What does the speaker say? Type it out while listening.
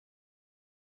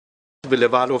Ville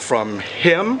Valo from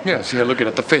him. Yes, yeah, looking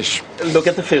at the fish. Look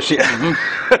at the fish, yeah.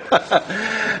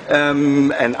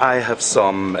 And I have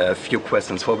some few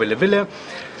questions for Ville. Ville,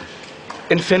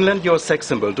 in Finland, you're a sex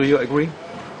symbol. Do you agree?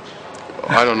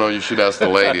 I don't know, you should ask the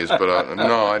ladies, but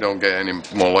no, I don't get any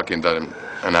more lucky than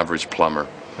an average plumber.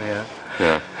 Yeah.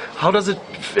 Yeah. How does it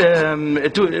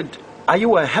are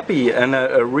you a happy and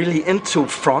a really into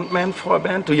frontman for a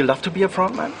band? Do you love to be a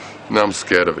frontman? No, I'm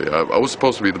scared of it. I was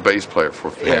supposed to be the bass player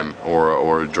for him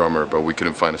or a drummer, but we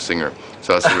couldn't find a singer.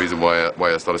 So that's the reason why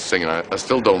I started singing. I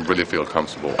still don't really feel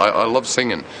comfortable. I love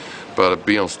singing, but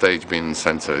being on stage, being in the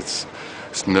center, it's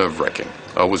nerve-wracking.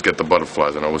 I always get the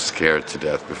butterflies, and I was scared to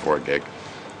death before a gig.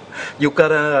 You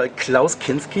got a Klaus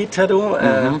Kinski tattoo,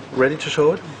 ready to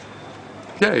show it?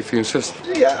 Yeah, if you insist.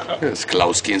 Yeah. It's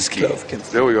Klaus Kinski.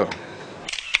 There we go.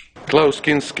 Klaus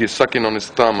Kinski sucking on his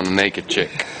thumb on a naked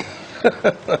chick.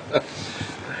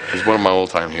 He's one of my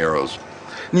all-time heroes.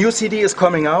 New CD is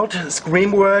coming out.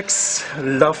 Screamworks,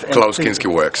 Love and Klaus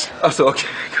Kinski works. Oh, so okay.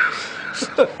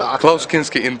 Klaus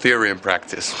Kinski in theory and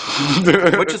practice.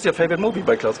 Which is your favorite movie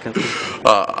by Klaus Kinski?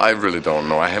 I really don't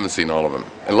know. I haven't seen all of them.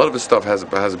 A lot of his stuff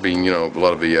has been, you know, a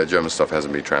lot of the German stuff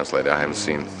hasn't been translated. I haven't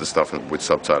seen the stuff with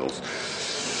subtitles.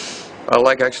 I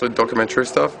like actually documentary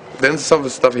stuff. Then some of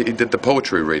the stuff he did the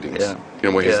poetry readings. Yeah. You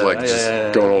know, where he's like just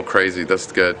going all crazy. That's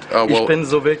good. Well, Ich bin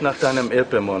so wild nach deinem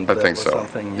Erdbeermund. I think so.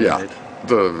 Yeah.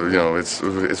 You know, it's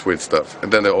weird stuff.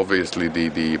 And then obviously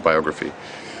the biography,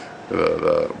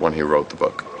 the one he wrote the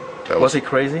book. Was he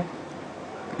crazy?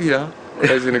 Yeah,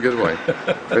 crazy in a good way.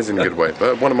 Crazy in a good way.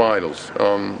 But one of my idols.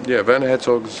 Yeah, Werner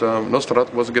Herzog's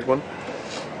Nosferatu was a good one.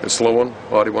 A slow one,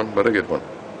 hardy one, but a good one.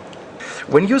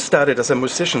 When you started as a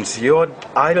musician, your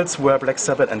idols were Black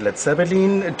Sabbath and Led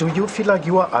Zeppelin. Do you feel like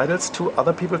you are idols to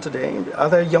other people today? Are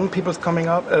there young people coming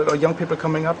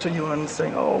up to you and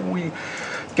saying, "Oh, we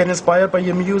get inspired by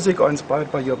your music or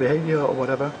inspired by your behavior or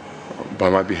whatever"?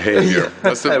 By my behavior.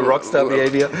 That's a rockstar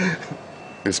behavior.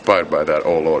 Inspired by that,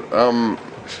 oh Lord.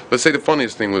 Let's say the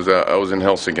funniest thing was I was in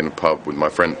Helsinki in a pub with my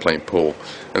friend playing pool,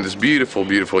 and this beautiful,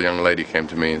 beautiful young lady came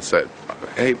to me and said,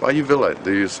 "Hey, are you Ville?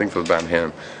 Do you sing for the band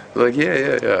Him?" I was like,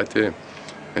 yeah, I do.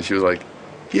 And she was like,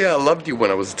 "Yeah, I loved you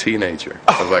when I was a teenager."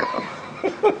 I was like,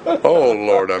 "Oh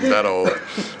Lord, I'm that old."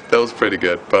 That was pretty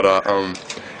good. But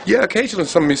yeah, occasionally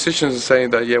some musicians are saying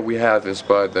that, yeah, we have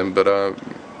inspired them, but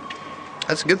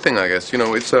that's a good thing, I guess. You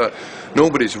know, it's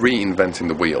nobody's reinventing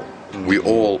the wheel. We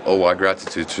all owe our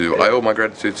gratitude to. I owe my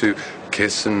gratitude to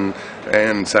Kiss and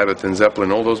Sabbath and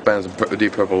Zeppelin, all those bands,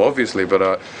 Deep Purple, obviously, but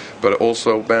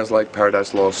also bands like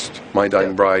Paradise Lost, My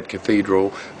Dying Bride,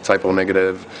 Cathedral, Type O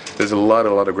Negative. There's a lot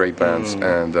of great bands,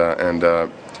 and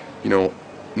you know,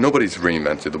 nobody's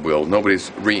reinvented the wheel. Nobody's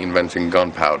reinventing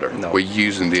gunpowder. No. We're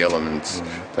using the elements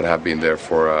that have been there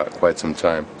for quite some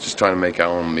time, just trying to make our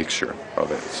own mixture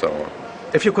of it. So.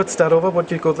 If you could start over, would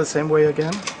you go the same way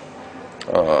again?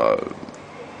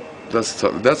 That's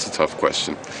a tough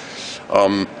question.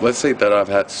 Let's say that I've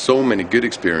had so many good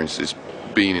experiences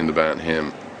being in the band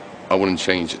Him, I wouldn't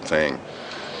change a thing.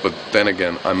 But then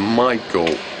again, I might go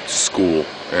to school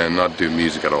and not do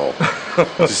music at all.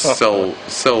 Just sell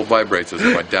vibrators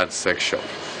at my dad's sex shop.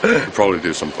 I'd probably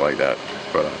do something like that.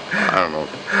 But I don't know.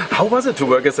 How was it to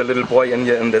work as a little boy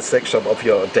in the sex shop of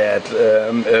your dad?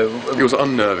 It was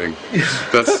unnerving.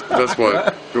 That's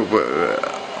what.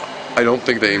 I don't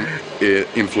think they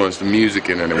influenced the music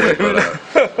in any way,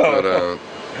 but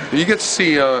you get to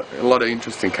see a lot of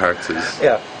interesting characters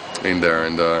in there,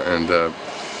 and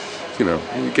you know,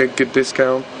 you get good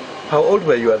discount. How old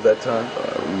were you at that time?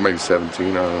 Maybe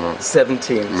 17, I don't know.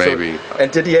 17? Maybe. So,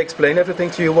 and did he explain everything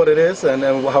to you, what it is, and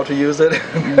how to use it?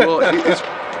 Well,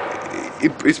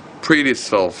 it's pretty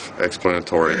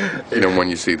self-explanatory, you know, when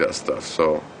you see that stuff.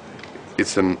 So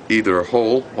it's either a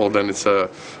hole, or then it's a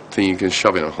thing you can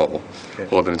shove in a hole,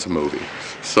 or then it's a movie.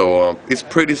 So it's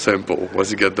pretty simple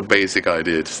once you get the basic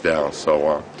ideas down.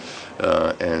 So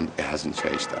and it hasn't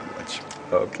changed that much.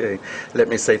 Okay, let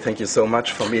me say thank you so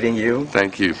much for meeting you.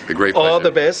 Thank you, a great pleasure. All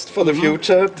the best for the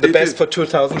future, the best for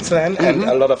 2010, and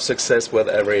a lot of success with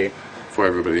for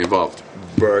everybody involved.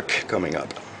 Work coming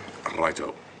up.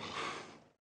 Righto.